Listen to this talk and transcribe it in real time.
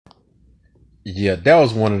Yeah, that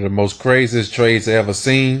was one of the most craziest trades I ever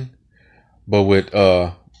seen. But with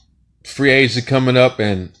free agent coming up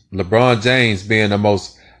and LeBron James being the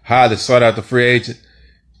most highly sought after free agent,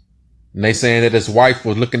 and they saying that his wife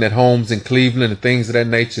was looking at homes in Cleveland and things of that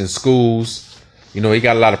nature and schools. You know, he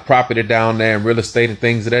got a lot of property down there and real estate and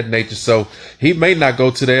things of that nature. So he may not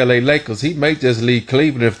go to the LA Lakers. He may just leave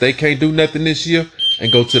Cleveland if they can't do nothing this year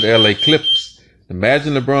and go to the LA Clippers.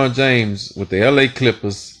 Imagine LeBron James with the LA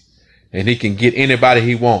Clippers and he can get anybody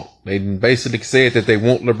he wants. They basically said that they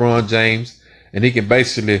want LeBron James and he can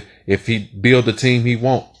basically, if he build the team he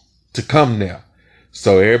wants to come there.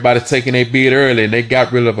 So everybody taking a bid early and they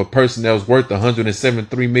got rid of a person that was worth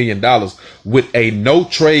 $173 million with a no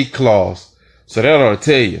trade clause. So that ought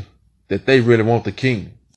to tell you that they really want the king.